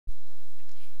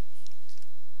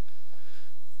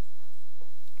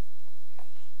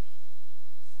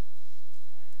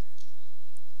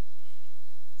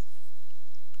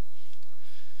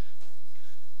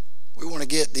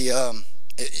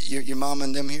your mom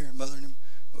and them here, mother and them?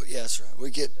 Yeah, that's right.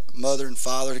 We get mother and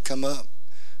father to come up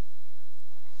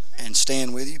and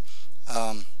stand with you.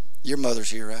 Your mother's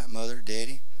here, right? Mother,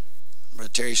 daddy. Brother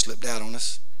Terry slipped out on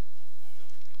us.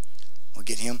 We'll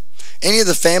get him. Any of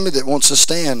the family that wants to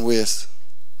stand with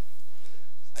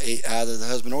either the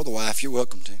husband or the wife, you're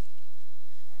welcome to.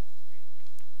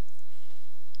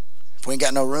 If we ain't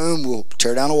got no room, we'll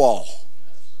tear down a wall.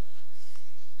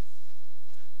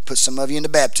 Put some of you in the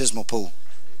baptismal pool.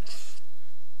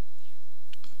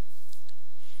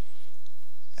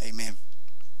 Amen.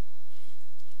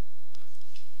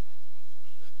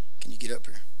 Can you get up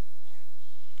here?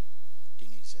 Do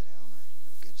you need to sit down or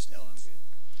are you good? No, I'm good.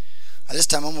 At this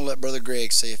time, I'm going to let Brother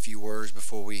Greg say a few words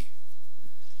before we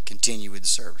continue with the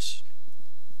service.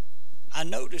 I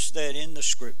noticed that in the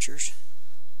scriptures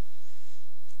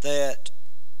that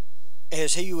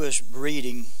as he was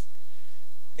reading,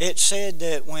 it said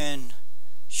that when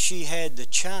she had the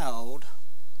child,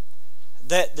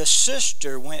 that the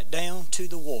sister went down to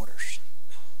the waters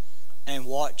and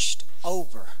watched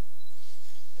over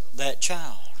that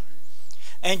child.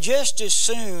 And just as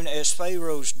soon as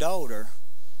Pharaoh's daughter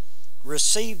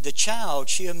received the child,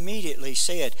 she immediately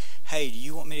said, "Hey, do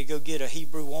you want me to go get a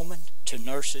Hebrew woman to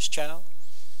nurse this child?"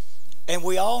 And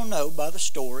we all know by the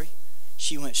story,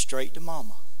 she went straight to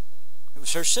mama. It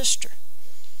was her sister.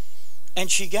 And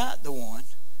she got the one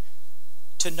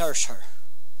to nurse her.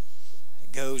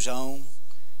 It goes on.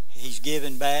 He's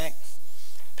given back.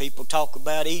 People talk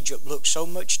about Egypt looks so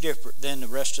much different than the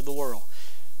rest of the world.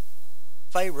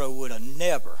 Pharaoh would have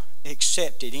never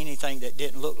accepted anything that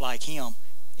didn't look like him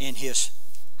in his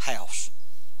house.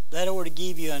 That ought to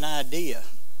give you an idea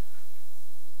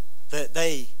that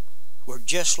they were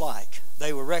just like.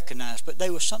 They were recognized, but they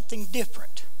were something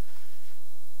different.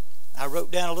 I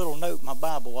wrote down a little note in my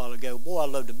Bible a while ago. Boy, I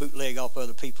love to bootleg off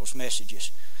other people's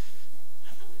messages.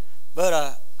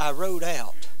 But I wrote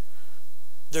out,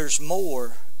 there's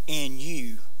more in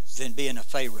you than being a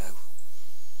Pharaoh.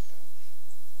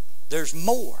 There's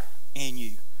more in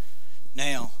you.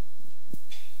 Now,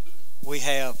 we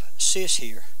have Sis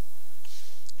here.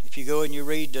 If you go and you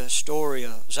read the story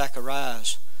of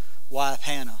Zechariah's wife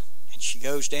Hannah, and she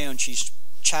goes down, she's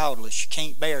childless, she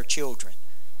can't bear children.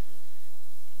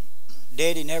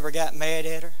 Daddy never got mad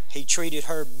at her. He treated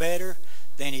her better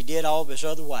than he did all of his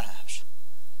other wives.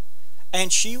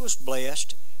 And she was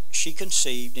blessed. She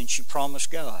conceived and she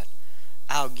promised God,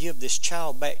 "I'll give this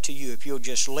child back to you if you'll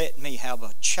just let me have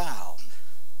a child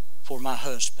for my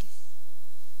husband."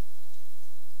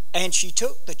 And she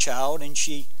took the child and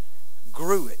she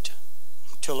grew it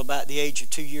till about the age of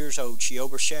 2 years old. She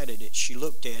overshadowed it. She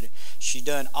looked at it. She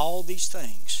done all these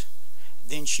things.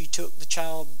 Then she took the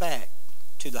child back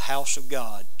to the house of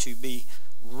God to be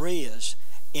raised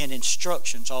in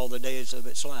instructions all the days of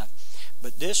its life.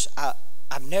 But this,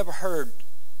 I've never heard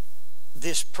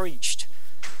this preached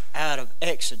out of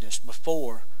Exodus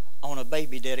before on a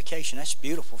baby dedication. That's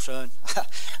beautiful, son.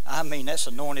 I mean, that's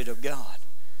anointed of God.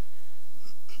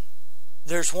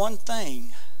 There's one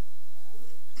thing,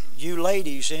 you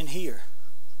ladies in here,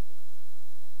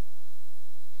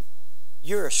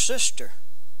 you're a sister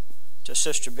to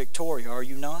Sister Victoria, are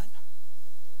you not?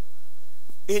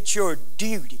 It's your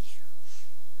duty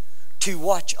to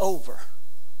watch over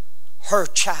her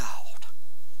child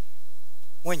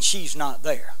when she's not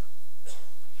there.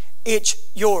 It's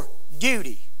your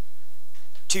duty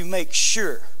to make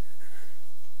sure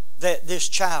that this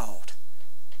child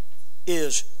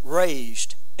is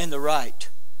raised in the right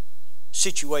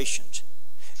situations.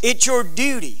 It's your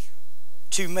duty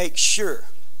to make sure,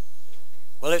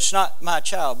 well, it's not my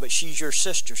child, but she's your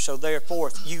sister, so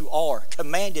therefore you are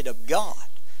commanded of God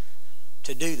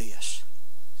to do this.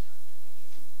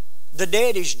 The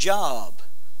daddy's job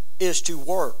is to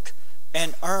work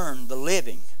and earn the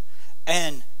living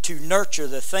and to nurture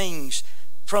the things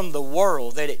from the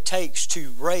world that it takes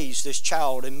to raise this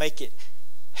child and make it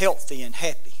healthy and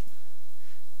happy.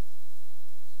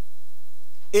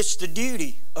 It's the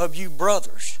duty of you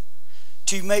brothers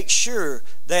to make sure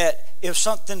that if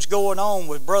something's going on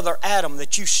with Brother Adam,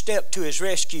 that you step to his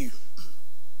rescue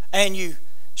and you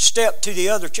step to the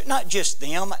other, not just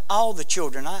them, all the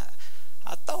children. I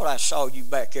thought I saw you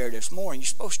back there this morning. You're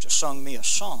supposed to have sung me a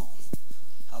song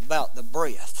about the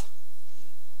breath.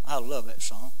 I love that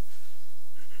song.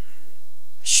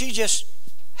 She just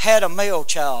had a male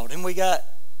child and we got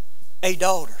a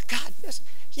daughter. God,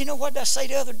 you know what did I say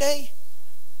the other day?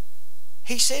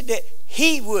 He said that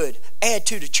he would add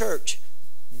to the church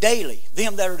daily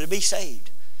them that are to be saved.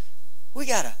 We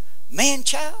got a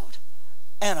man-child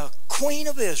and a queen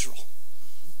of Israel.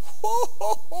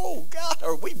 Oh, God,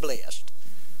 are we blessed.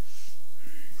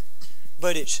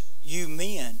 But it's you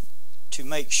men to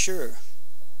make sure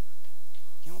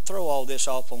you don't throw all this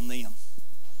off on them.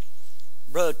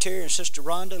 Brother Terry and Sister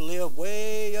Rhonda live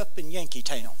way up in Yankee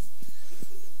Town.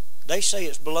 They say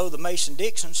it's below the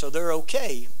Mason-Dixon, so they're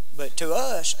okay. But to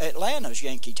us, Atlanta's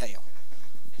Yankee Town.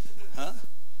 Huh?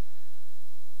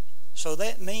 So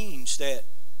that means that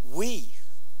we,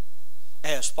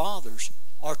 as fathers,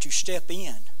 are to step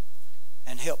in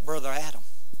and help Brother Adam.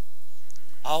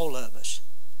 All of us.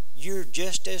 You're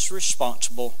just as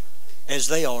responsible as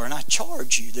they are. And I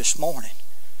charge you this morning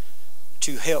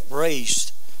to help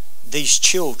raise these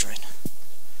children.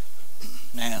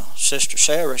 Now, Sister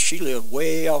Sarah, she lived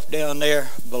way off down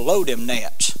there below them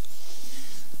gnats.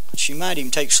 She might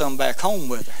even take some back home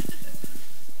with her.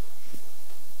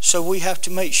 So we have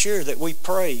to make sure that we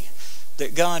pray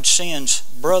that God sends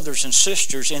brothers and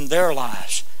sisters in their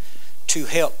lives to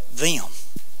help them.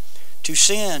 To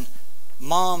send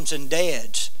moms and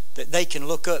dads that they can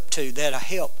look up to that'll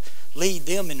help lead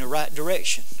them in the right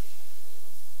direction.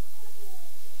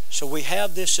 So we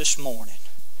have this morning.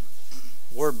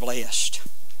 We're blessed.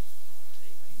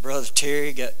 Brother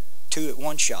Terry got 2 at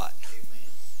one shot.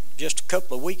 Just a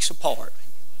couple of weeks apart.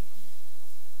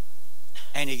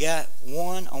 And he got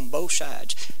 1 on both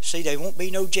sides. See, there won't be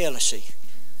no jealousy.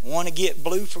 One to get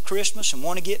blue for Christmas and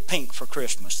one to get pink for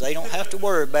Christmas. They don't have to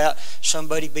worry about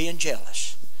somebody being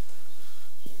jealous.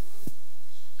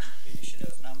 Finish it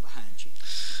up and I'm behind you.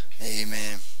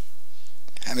 Amen.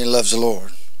 How many loves the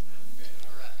Lord?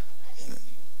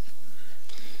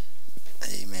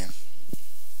 Amen.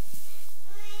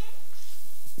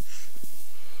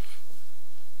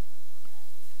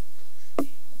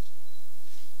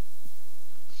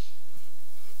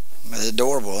 They're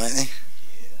adorable, ain't they? Why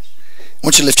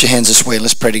don't you lift your hands this way?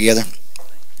 Let's pray together.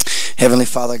 Heavenly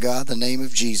Father God, in the name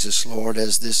of Jesus, Lord,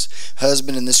 as this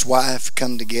husband and this wife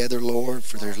come together, Lord,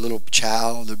 for their little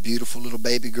child, their beautiful little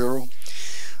baby girl,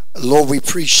 Lord, we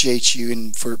appreciate you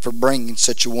and for bringing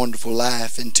such a wonderful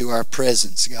life into our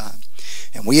presence, God.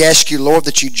 And we ask you, Lord,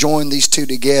 that you join these two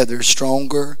together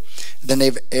stronger than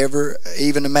they've ever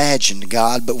even imagined,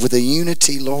 God, but with a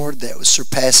unity, Lord, that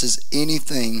surpasses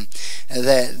anything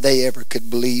that they ever could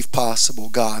believe possible,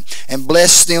 God. And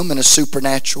bless them in a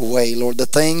supernatural way, Lord. The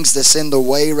things that's in the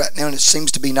way right now and it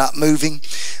seems to be not moving,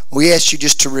 we ask you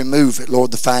just to remove it,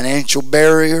 Lord. The financial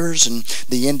barriers and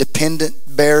the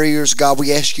independent barriers, God,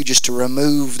 we ask you just to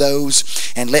remove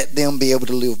those and let them be able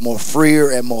to live more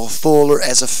freer and more fuller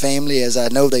as a family, as I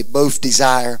know they both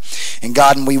desire. And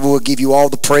God, and we will give you all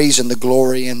the praise and the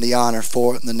glory and the honor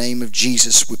for it. In the name of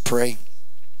Jesus we pray.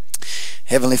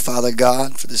 Heavenly Father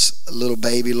God, for this little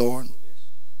baby, Lord.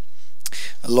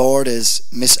 Lord, as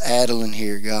Miss Adeline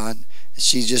here, God,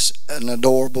 she's just an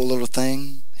adorable little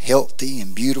thing, healthy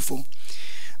and beautiful.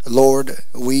 Lord,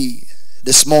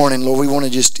 this morning, Lord, we want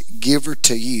to just give her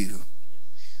to you.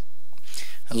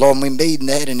 And Lord, we mean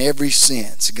that in every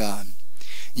sense, God.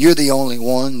 You're the only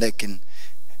one that can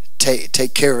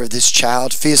take care of this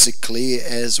child physically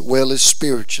as well as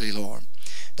spiritually, Lord.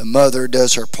 The mother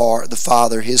does her part, the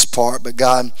father his part, but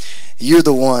God, you're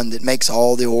the one that makes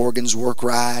all the organs work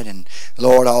right, and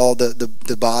Lord, all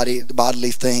the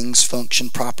bodily things function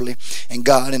properly. And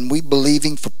God, and we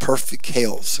believing for perfect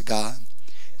health, God.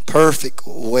 Perfect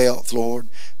wealth, Lord.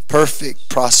 Perfect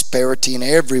prosperity in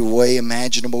every way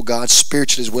imaginable, God,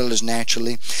 spiritually as well as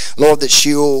naturally. Lord, that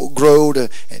she'll grow to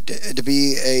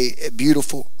be a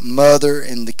beautiful mother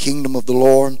in the kingdom of the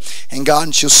Lord. And God,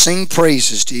 and she'll sing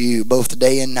praises to you both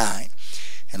day and night.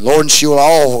 And Lord, and she'll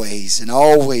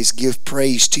always give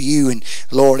praise to you. And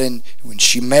Lord, and when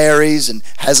she marries and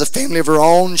has a family of her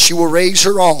own, she will raise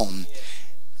her own.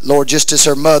 Lord, just as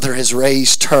her mother has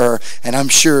raised her, and I'm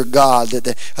sure, God,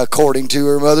 that according to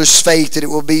her mother's faith, that it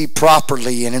will be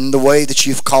properly and in the way that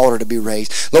you've called her to be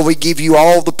raised. Lord, we give you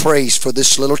all the praise for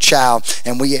this little child,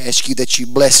 and we ask you that you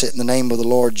bless it in the name of the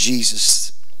Lord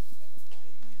Jesus.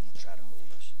 Try to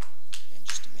hold us in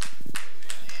just a minute.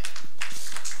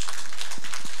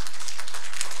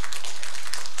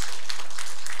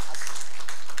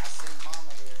 I seen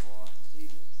Mama here, boy.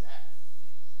 She's exact.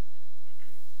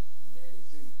 Daddy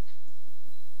too.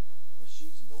 Well,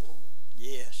 she's adorable.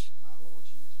 Yes. My Lord,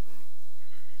 she is pretty.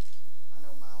 I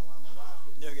know my wife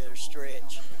didn't. Look at her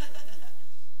stretch.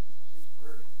 She's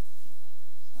pretty.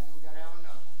 I think we got to have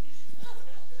another.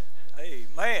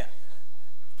 Amen.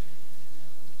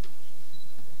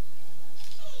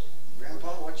 Grandpa,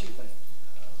 what you think?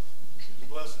 You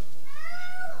bless it.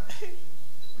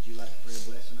 Would you like to pray a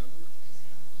blessing over it?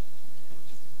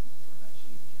 What about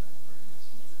you? Would you like to pray a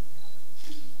blessing over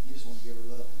it? You just want to give her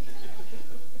love.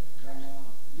 Grandma,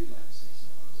 you'd like to say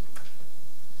something.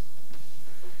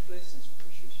 Blessings,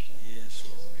 precious child. Yes.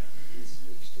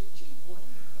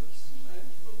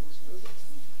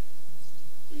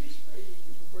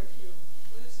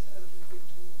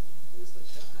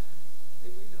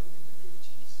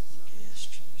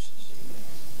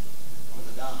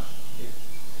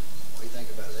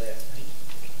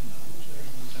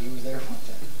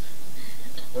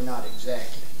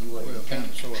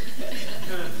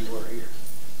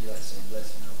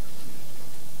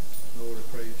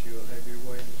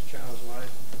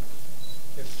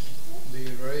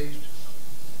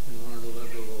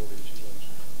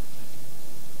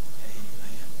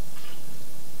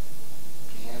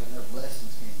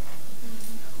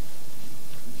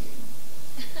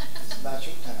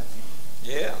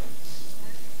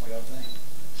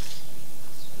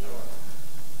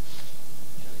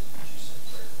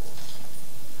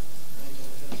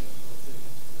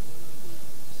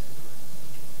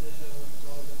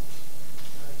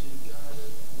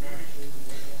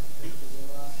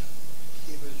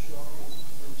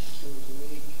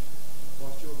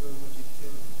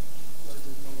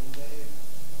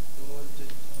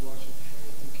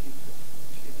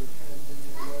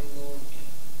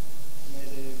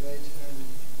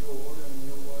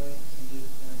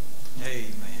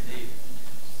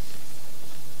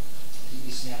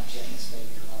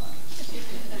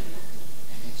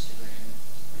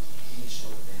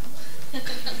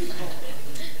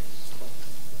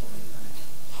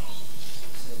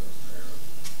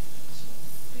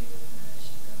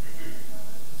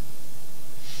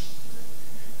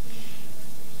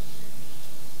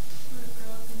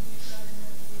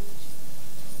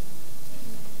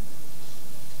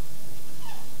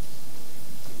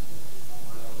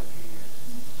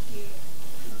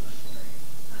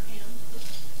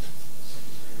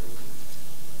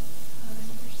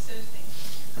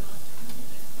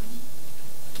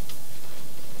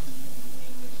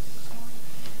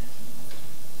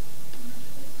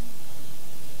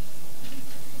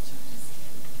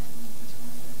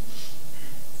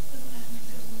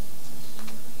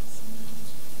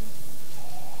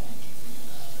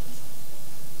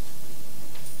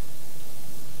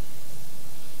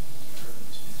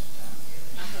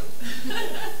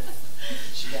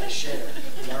 She got to share.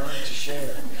 Learn to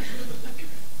share.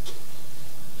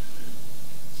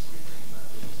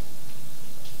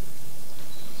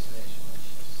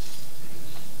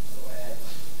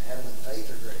 Having faith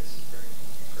or grace?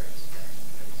 Grace.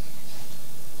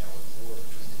 Yeah, with the war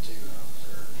between the two, I'm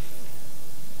sure.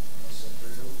 That's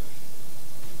true.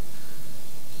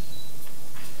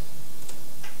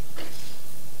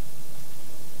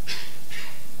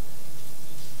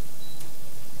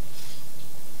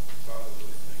 Father, we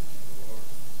thank you, Lord.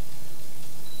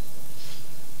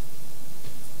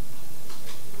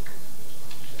 Thank you, Lord, for this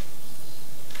one chance.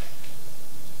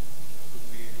 Put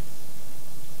me in.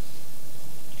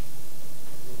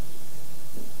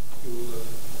 You will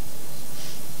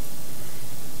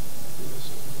bless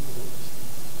us, Lord.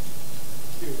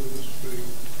 Give her the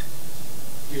strength.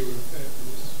 Give her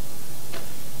happiness.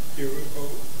 Give her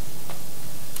hope.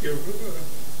 Give her love.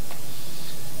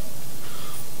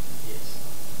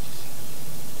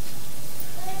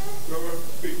 Lord,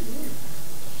 be good.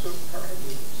 So kind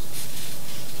with us.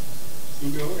 You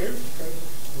know everything.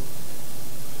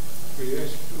 We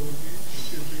ask you, Lord, you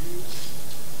to use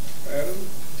Adam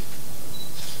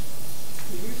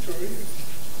and Victoria.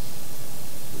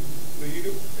 Lead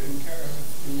them and guide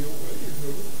in your ways,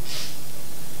 Lord.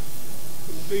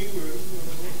 And be with them,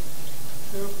 Lord.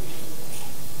 Help them, Lord,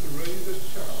 to raise this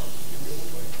child in your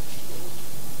ways, Lord.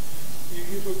 Give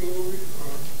you the glory and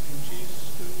honor in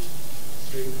Jesus' name.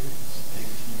 Amen.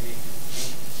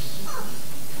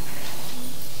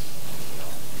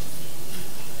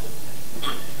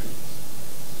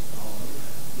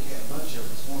 You got a bunch of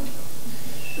this morning.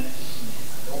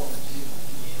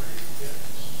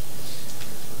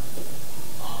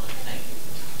 Father, thank you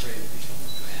for the privilege of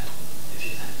grant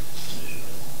this time.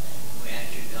 We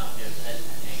ask you, God, just let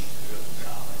that name through,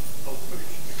 God.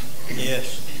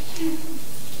 Yes.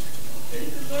 Thank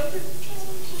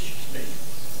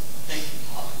you,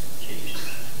 Father, Jesus.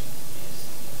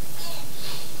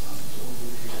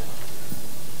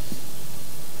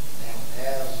 Now,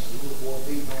 as the little boy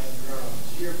beating on the drums,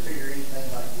 you ever figure anything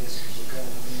like this will come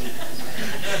to me?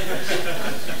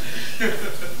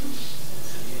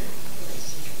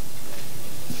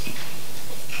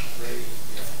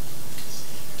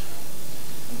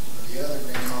 The other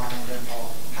grandma and grandpa,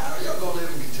 how are y'all gonna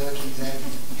live in Kentucky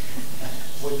exactly?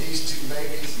 With these two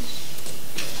babies?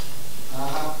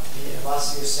 Yeah, if I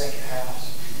see a second house.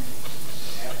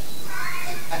 Yep.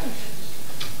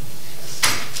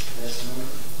 That's number.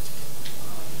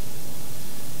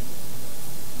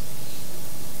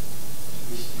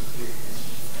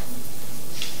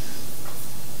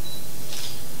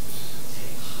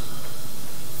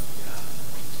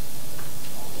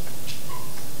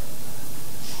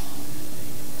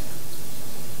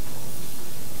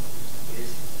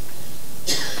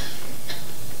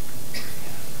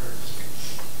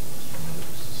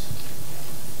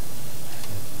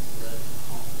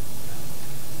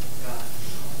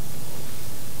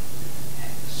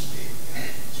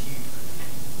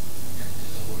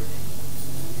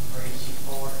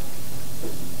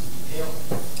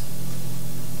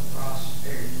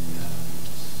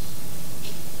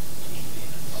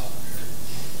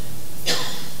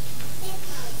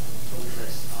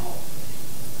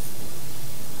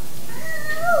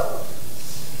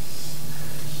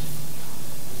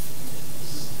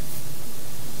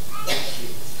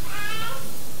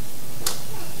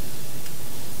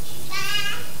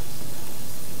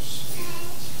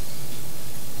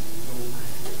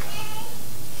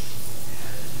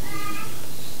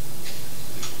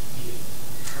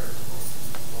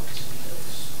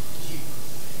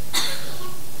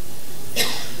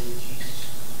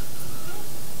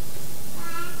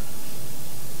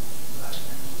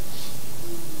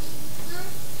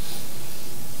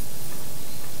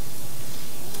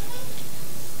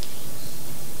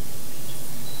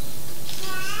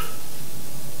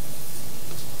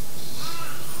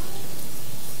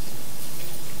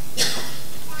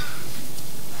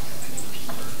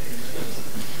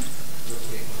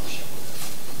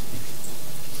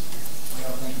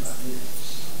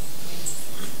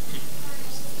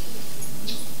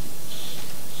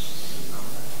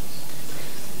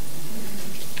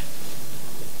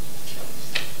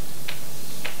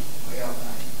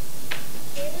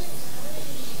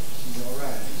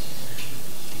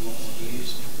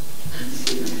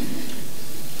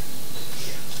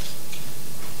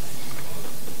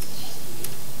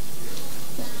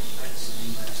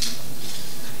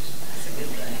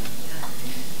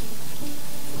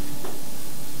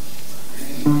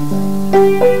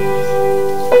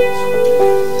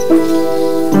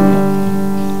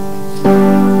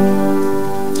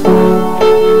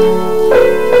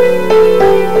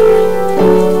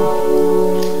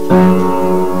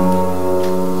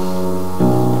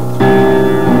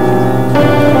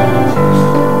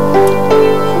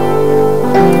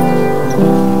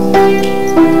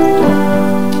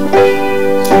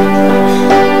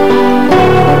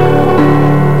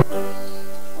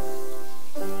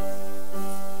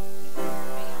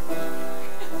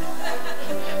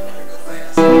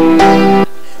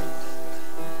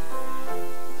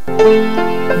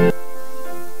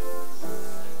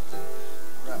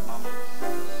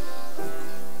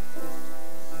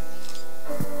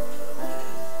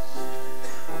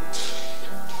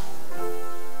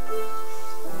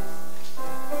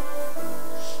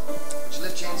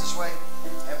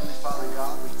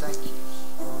 God, we thank you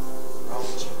for all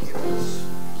that you've given us.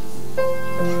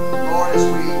 Lord, as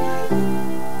we,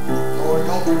 Lord,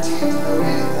 don't pretend to know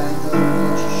anything other than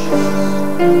what you show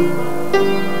us.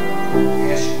 We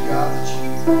ask you, God, that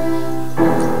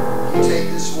you take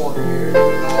this water here,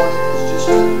 Lord, it's just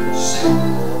a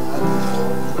symbol, Lord, nothing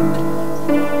more.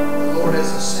 But Lord,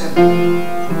 as a symbol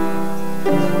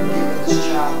that we're giving this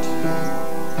child to you,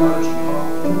 Virgin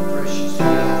Mother, with your precious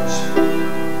blood, Spirit.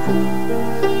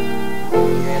 Lord,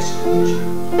 we ask you that you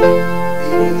be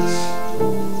with us,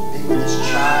 be with this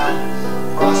child,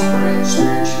 prosper him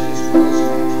spiritually as well as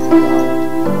naturally, God.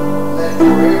 Let it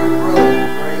forever grow in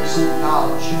grace and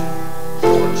knowledge,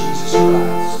 Lord Jesus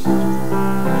Christ.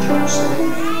 Church, say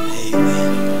amen. Amen.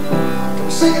 Can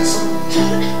we sing a song?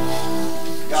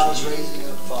 God is raising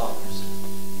up fathers.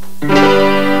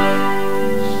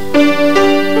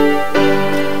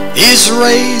 Is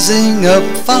raising up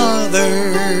fathers.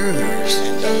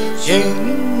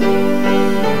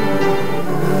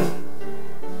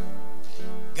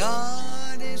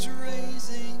 God is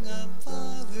raising up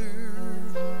fathers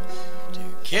to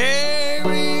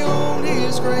carry on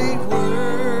His great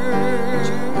word.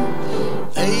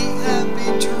 They have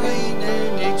been trained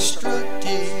and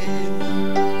instructed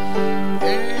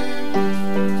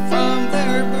from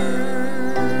their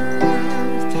birth.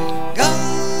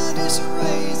 God is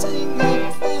raising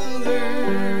up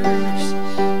fathers,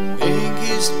 bring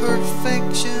His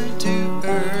perfection to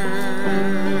earth.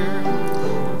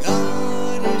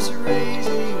 God is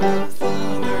raising up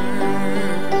fathers.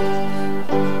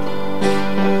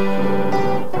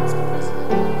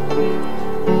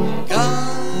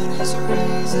 God is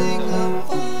raising up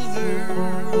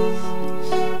fathers,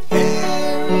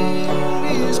 carry on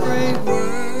His great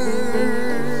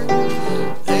word.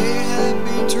 They have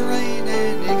been trained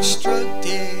and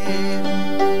instructed.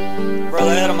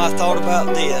 Brother Adam, I thought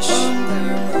about this.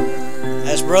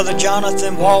 As Brother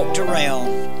Jonathon walked around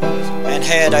and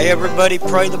had everybody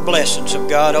pray the blessings of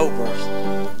God over us,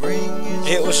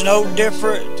 it was no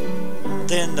different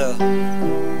than the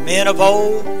men of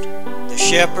old, the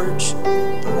shepherds,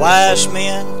 the wise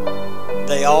men.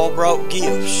 They all brought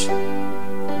gifts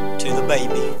to the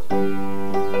baby.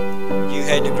 You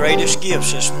had the greatest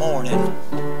gifts this morning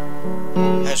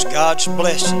as God's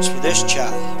blessings for this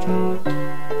child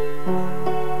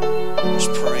was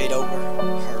prayed over her.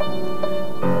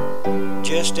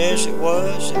 Just as it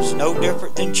was, it's no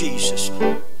different than Jesus.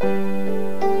 No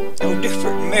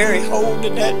different than Mary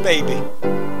holding that baby.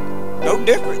 No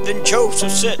different than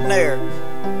Joseph sitting there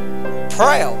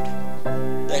proud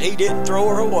that he didn't throw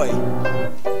her away.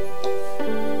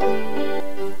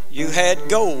 You had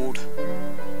gold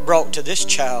brought to this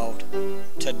child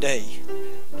today.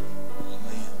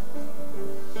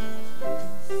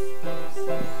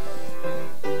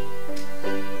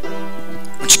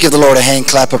 Would you give the Lord a hand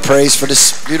clap of praise for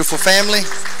this beautiful family?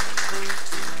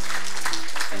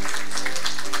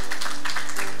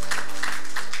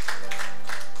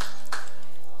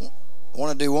 I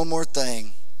want to do one more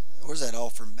thing. Where's that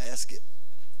offering basket?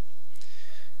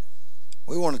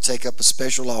 We want to take up a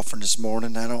special offering this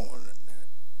morning. I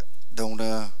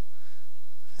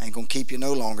ain't gonna keep you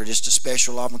no longer. Just a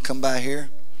special offering. Come by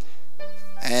here,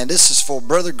 and this is for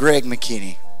Brother Greg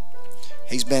McKinney.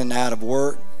 He's been out of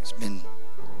work.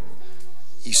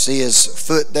 You see his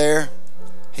foot there.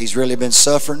 He's really been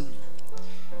suffering.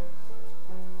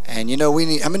 And you know, how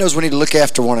many knows we need to look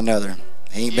after one another?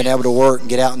 He ain't been able to work and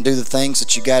get out and do the things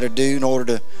that you got to do in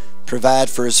order to provide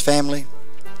for his family.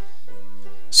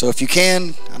 So if you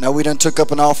can, I know we done took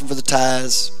up an offering for the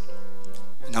tithes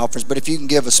and offerings, but if you can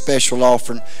give a special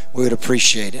offering, we would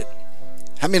appreciate it.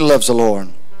 How many loves the Lord?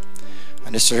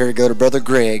 I'm just here to go to Brother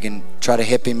Greg and try to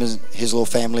help him and his little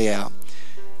family out.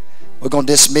 We're going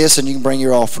to dismiss, and you can bring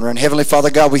your offering around. Heavenly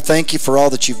Father God, we thank you for all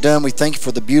that you've done. We thank you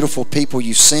for the beautiful people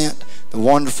you sent, the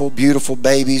wonderful, beautiful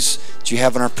babies that you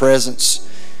have in our presence.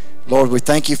 Lord, we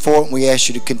thank you for it, and we ask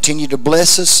you to continue to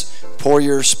bless us, pour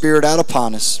your Spirit out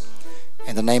upon us.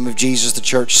 In the name of Jesus, the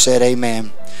church said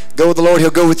amen. Go with the Lord.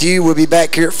 He'll go with you. We'll be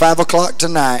back here at 5 o'clock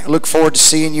tonight. Look forward to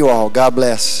seeing you all. God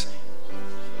bless.